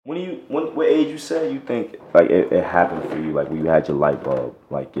What age you said you think like it happened for you, like when you had your light bulb,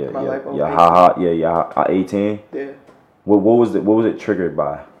 like light bulb, haha 18? Yeah. What was it triggered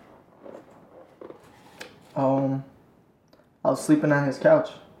by? I was sleeping on his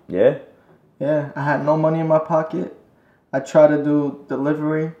couch. Yeah? Yeah, I had no money in my pocket. I tried to do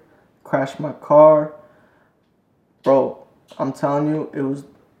delivery, crashed my car. Bro, I'm telling you, it was,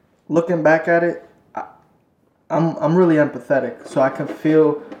 looking back at it, I'm really empathetic. So I can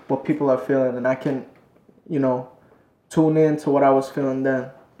feel what people are feeling, and I can, tune in to what I was feeling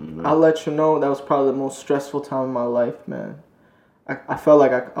then. Mm-hmm. I'll let you know that was probably the most stressful time of my life, man. I felt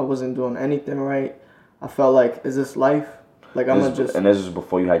like I wasn't doing anything right. I felt like, is this life? Like, I'm gonna just... And this was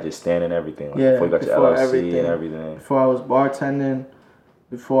before you had your stand and everything. Like, yeah, before you got your LLC and everything. Before I was bartending.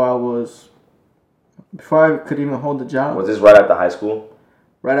 Before I could even hold the job. Was this right after high school?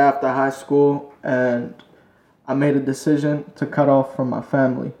 Right after high school. And I made a decision to cut off from my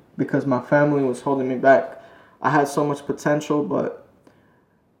family. Because my family was holding me back. I had so much potential, but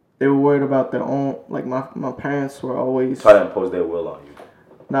they were worried about their own... Like, my parents were always... Try to impose their will on you.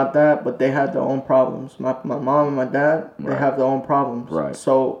 Not that, but they had their own problems. My mom and my dad, they have their own problems. Right.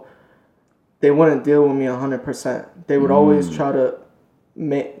 So they wouldn't deal with me 100%. They would always try to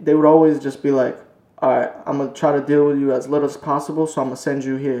they would always just be like, all right, I'm going to try to deal with you as little as possible, so I'm going to send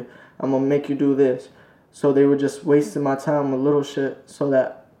you here. I'm going to make you do this. So they were just wasting my time with little shit so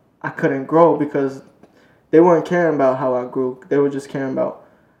that I couldn't grow, because they weren't caring about how I grew. They were just caring about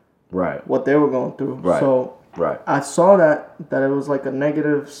what they were going through. Right. So I saw that it was like a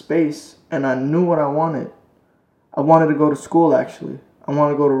negative space, and I knew what I wanted. I wanted to go to school, actually. I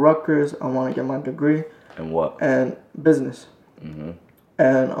want to go to Rutgers. I want to get my degree. And what? And business. Mm-hmm.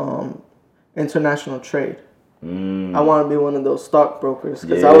 And international trade. Mm. I want to be one of those stockbrokers.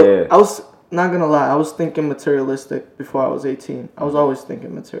 Because I was, not going to lie, I was thinking materialistic before I was 18. I was always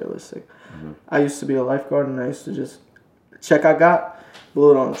thinking materialistic. Mm-hmm. I used to be a lifeguard, and I used to just, check I got,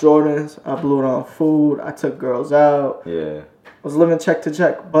 blew it on Jordans, I blew it on food, I took girls out. Yeah. I was living check to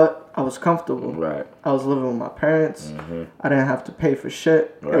check, but I was comfortable. Right. I was living with my parents. Mm-hmm. I didn't have to pay for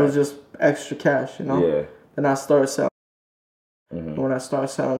shit. Right. It was just extra cash, Yeah. Then I started selling. Mm-hmm. And when I started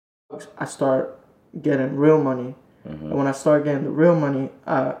selling drugs, I started getting real money. Mm-hmm. And when I started getting the real money,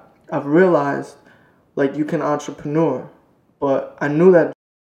 I've realized, like, you can entrepreneur. But I knew that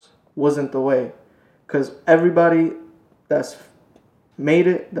wasn't the way. Because everybody that's made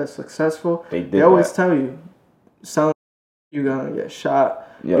it, that's successful, they always tell you, selling, you're going to get shot,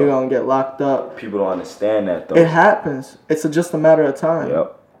 you're going to get locked up. People don't understand that, though. It happens. It's just a matter of time.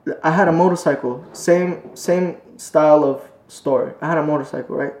 Yep. I had a motorcycle, same style of story. I had a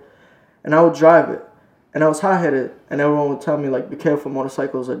motorcycle, right? And I would drive it. And I was hot-headed, and everyone would tell me, like, be careful,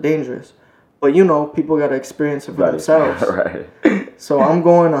 motorcycles are dangerous. But, people got to experience it for themselves. Right. So I'm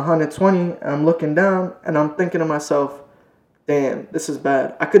going 120, and I'm looking down, and I'm thinking to myself, damn, this is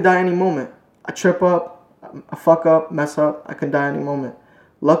bad. I could die any moment. I trip up, I fuck up, mess up. I could die any moment.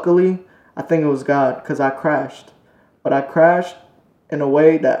 Luckily, I think it was God, because I crashed. But I crashed in a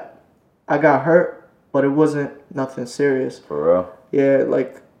way that I got hurt, but it wasn't nothing serious. For real? Yeah,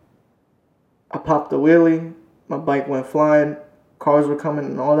 like, I popped a wheelie, my bike went flying, cars were coming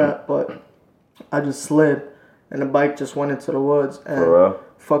and all that, but I just slid, and the bike just went into the woods and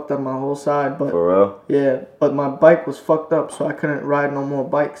fucked up my whole side. But for real? Yeah, but my bike was fucked up, so I couldn't ride no more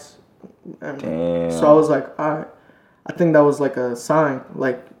bikes. And damn. So I was like, all right. I think that was like a sign,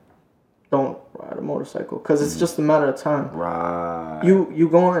 like, don't ride a motorcycle, because it's just a matter of time. Right. You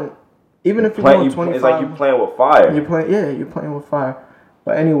going, even if you're going 25. It's like you playing with fire. You're playing with fire.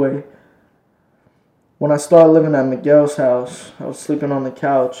 But anyway, when I started living at Miguel's house, I was sleeping on the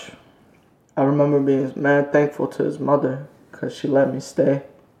couch. I remember being mad thankful to his mother, because she let me stay.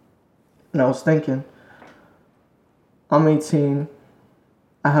 And I was thinking, I'm 18.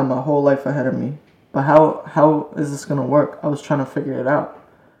 I have my whole life ahead of me. But how is this going to work? I was trying to figure it out.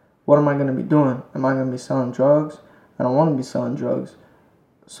 What am I going to be doing? Am I going to be selling drugs? I don't want to be selling drugs.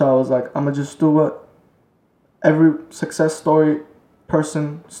 So I was like, I'm going to just do what every success story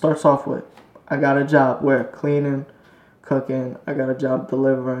person starts off with. I got a job where cleaning, cooking, I got a job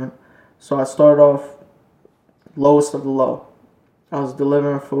delivering. So I started off lowest of the low. I was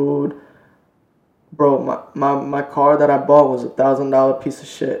delivering food. Bro, my car that I bought was $1,000 piece of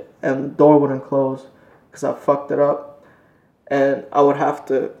shit, and the door wouldn't close because I fucked it up. And I would have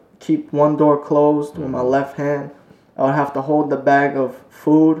to keep one door closed with my left hand. I would have to hold the bag of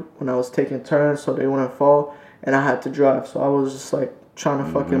food when I was taking turns so they wouldn't fall, and I had to drive. So I was just like trying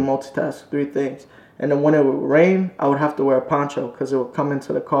to fucking multitask 3 things. And then when it would rain, I would have to wear a poncho because it would come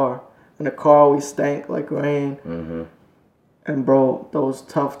into the car, and the car always stank like rain. Mm-hmm. And bro, those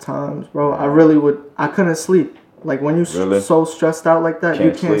tough times, bro, I couldn't sleep. Like when you so stressed out like that,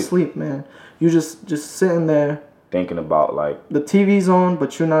 you can't sleep, man. You just sitting there thinking about like the TV's on,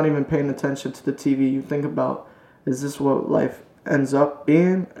 but you're not even paying attention to the TV. You think about, is this what life ends up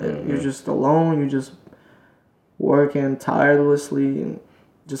being? You're just alone. You're just working tirelessly and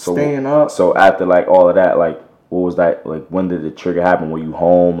just staying up. So after like all of that, like what was that? Like when did the trigger happen? Were you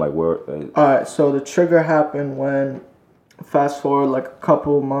home? Like where? All right. So the trigger happened when, fast forward like a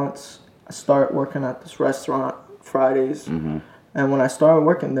couple of months, I start working at this restaurant Fridays, and when I started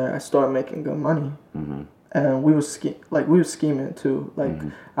working there, I started making good money, and we was scheming too. Like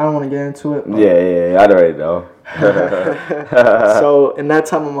I don't want to get into it. Yeah, I already know. So in that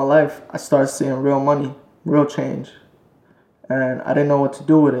time of my life, I started seeing real money, real change, and I didn't know what to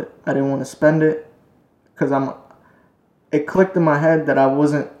do with it. I didn't want to spend it because it clicked in my head that I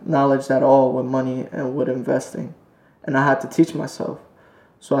wasn't knowledgeable at all with money and with investing, and I had to teach myself.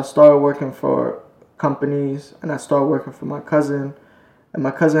 So I started working for companies, and I started working for my cousin, and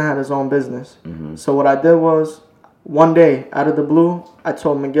my cousin had his own business. So what I did was, one day out of the blue, I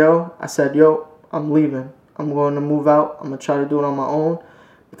told Miguel, I said, yo, I'm leaving. I'm going to move out. I'm going to try to do it on my own,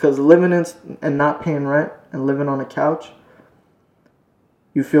 because living in and not paying rent and living on a couch,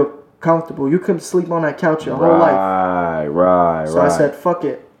 you feel comfortable. You could sleep on that couch your whole life. Right. So I said, fuck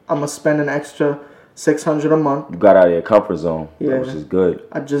it. I'm going to spend an extra $600 a month. You got out of your comfort zone, which is good.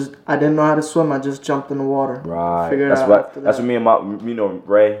 I didn't know how to swim. I just jumped in the water. Right. That's what me and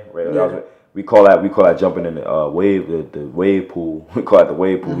Ray. Yeah. We call that jumping in the wave, the wave pool. We call it the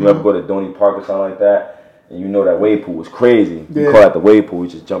wave pool. You ever go to Donny Park or something like that, and you know that wave pool was crazy. We call it the wave pool. We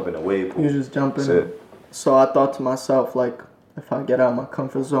just jump in the wave pool. You just jump in. So I thought to myself, like, if I get out of my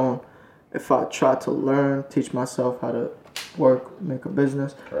comfort zone, if I try to learn, teach myself how to work, make a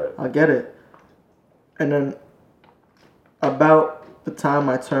business, I'll get it. And then about the time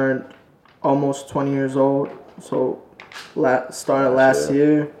I turned almost 20 years old, so started last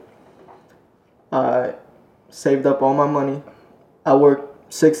year, I saved up all my money. I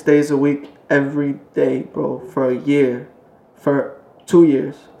worked 6 days a week every day, bro, for a year, for 2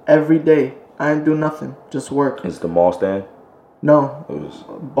 years, every day. I didn't do nothing, just work. Is the mall stand? No, it was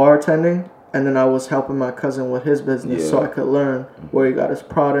bartending, and then I was helping my cousin with his business so I could learn where he got his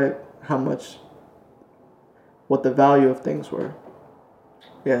product, what the value of things were.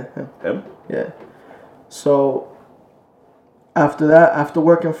 Yeah, him? Yeah. So after that, after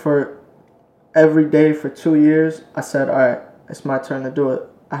working for every day for 2 years, I said, all right, it's my turn to do it.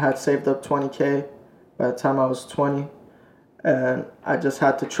 I had saved up $20K by the time I was 20, and I just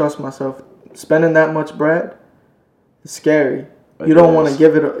had to trust myself. Spending that much bread is scary. You don't want to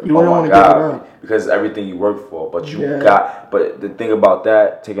give it up. You don't want to give it up. Because it's everything you work for. But but the thing about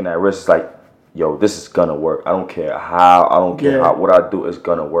that, taking that risk is like, yo, this is gonna work. I don't care how. I don't care how. What I do is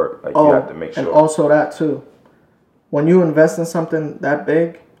gonna work. Like you have to make sure. And also that too. When you invest in something that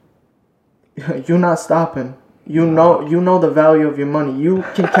big, you're not stopping. You know the value of your money. You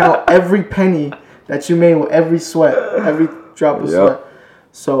can count every penny that you made with every sweat, every drop of sweat.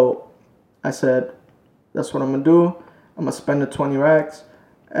 So I said, that's what I'm gonna do. I'm gonna spend the 20 racks,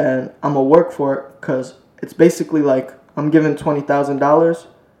 and I'm gonna work for it, because it's basically like I'm giving $20,000.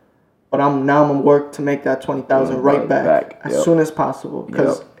 But I'm gonna work to make that $20,000 right back as soon as possible,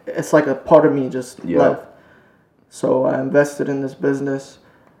 because it's like a part of me just left. So I invested in this business.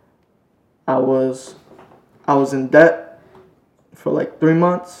 I was in for like 3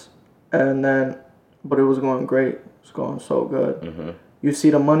 months, but it was going great. It was going so good. You see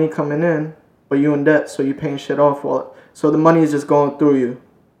the money coming in, but you in debt, so you paying shit off. So the money is just going through you.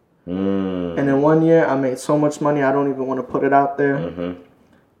 And in 1 year, I made so much money, I don't even want to put it out there.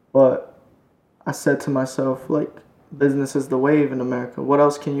 But I said to myself, like, business is the wave in America. What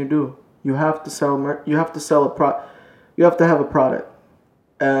else can you do? You have to sell. You have to sell a product. You have to have a product,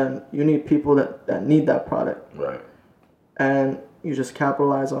 and you need people that need that product. Right. And you just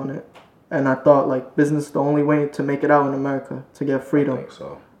capitalize on it. And I thought, like, business is the only way to make it out in America, to get freedom. I think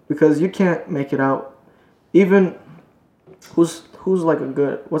so. Because you can't make it out. Even who's like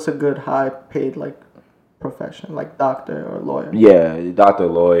what's a good high paid like profession, like doctor or lawyer? Yeah, doctor,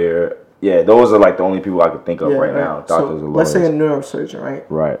 lawyer. Yeah, those are like the only people I can think of right now. Doctors and lawyers. Let's say a neurosurgeon, right?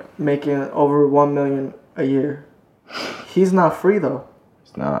 Right. Making over $1 million a year. He's not free though.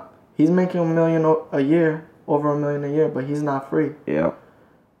 It's not. He's making $1 million a year, over $1 million a year, but he's not free. Yeah.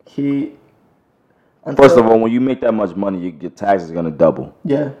 First of all, when you make that much money, your taxes are gonna double.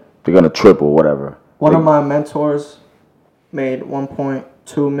 Yeah. They're gonna triple, whatever. One of my mentors made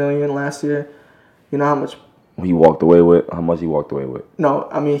 $1.2 million last year. You know how much He walked away with? How much he walked away with? No,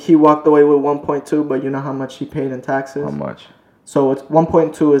 I mean, he walked away with 1.2, but you know how much he paid in taxes? How much? So it's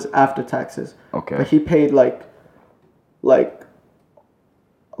 1.2 is after taxes. Okay. But he paid like a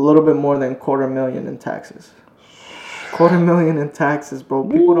little bit more than $250,000 in taxes. $250,000 in taxes, bro.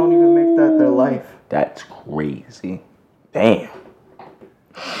 People don't even make that their life. That's crazy. Damn.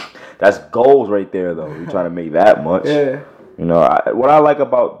 That's goals right there, though. You're trying to make that much. Yeah. You know, what I like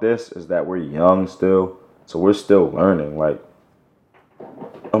about this is that we're young still, so we're still learning. Like,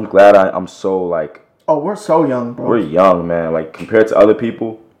 I'm glad I'm so, like... Oh, we're so young, bro. We're young, man. Like, compared to other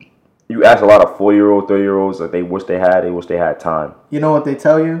people, you ask a lot of 40-year-old, 30-year-olds, like, they wish they had time. You know what they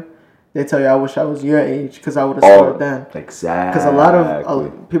tell you? They tell you, I wish I was your age, because I would have started then. Exactly. Because a lot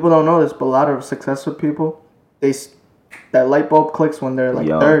of... people don't know this, but a lot of successful people, that light bulb clicks when they're, like,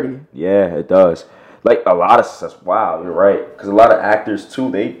 young. 30. Yeah, it does. Like, a lot of success. Wow, you're right. Because a lot of actors,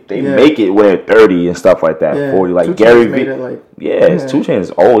 too, they make it when they're 30 and stuff like that. Yeah. 40. Like, 2 Gary Chainz V. Made it like, yeah, 2 Chainz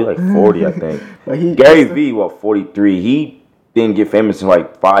is old. He's like 40, I think. But Gary V, 43. He didn't get famous until,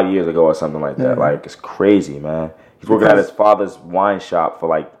 like, 5 years ago or something like that. Like, it's crazy, man. He's working at his father's wine shop for,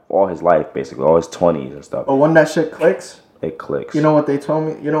 like, all his life, basically. All his 20s and stuff. But when that shit clicks... It clicks. You know what they told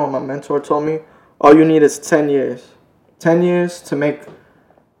me? You know what my mentor told me? All you need is 10 years. 10 years to make...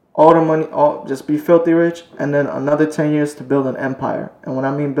 all the money, just be filthy rich, and then another 10 years to build an empire. And when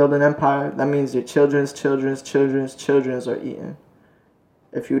I mean build an empire, that means your children's are eaten.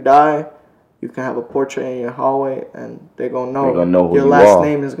 If you die, you can have a portrait in your hallway, and they're gonna know who your last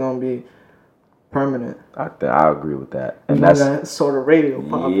name is gonna be permanent. I agree with that. And that's that SORTA Radio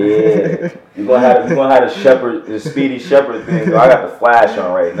pop. Yeah, you're gonna have the Speedy Shepherd thing. I got the flash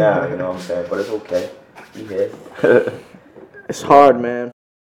on right now. You know what I'm saying? But it's okay. Yeah. It's hard, man.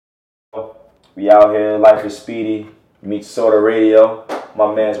 We out here, life is Speedy, meets SORTA Radio.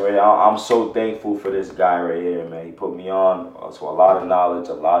 My man's right here. I'm so thankful for this guy right here, man. He put me on to a lot of knowledge,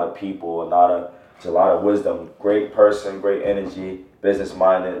 a lot of people, a lot of wisdom. Great person, great energy,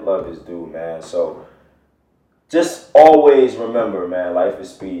 business-minded. Love this dude, man. So just always remember, man, life is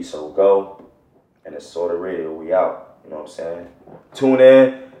Speedy, so go. And it's SORTA Radio. We out. You know what I'm saying? Tune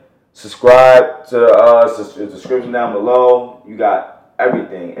in. Subscribe to us. The description down below. You got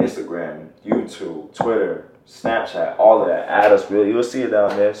everything, Instagram, YouTube, Twitter, Snapchat, all of that. Add us, really. You'll see it down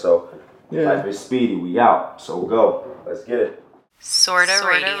there. So, Life is Speedy. We out. So go. Let's get it. SORTA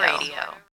Radio.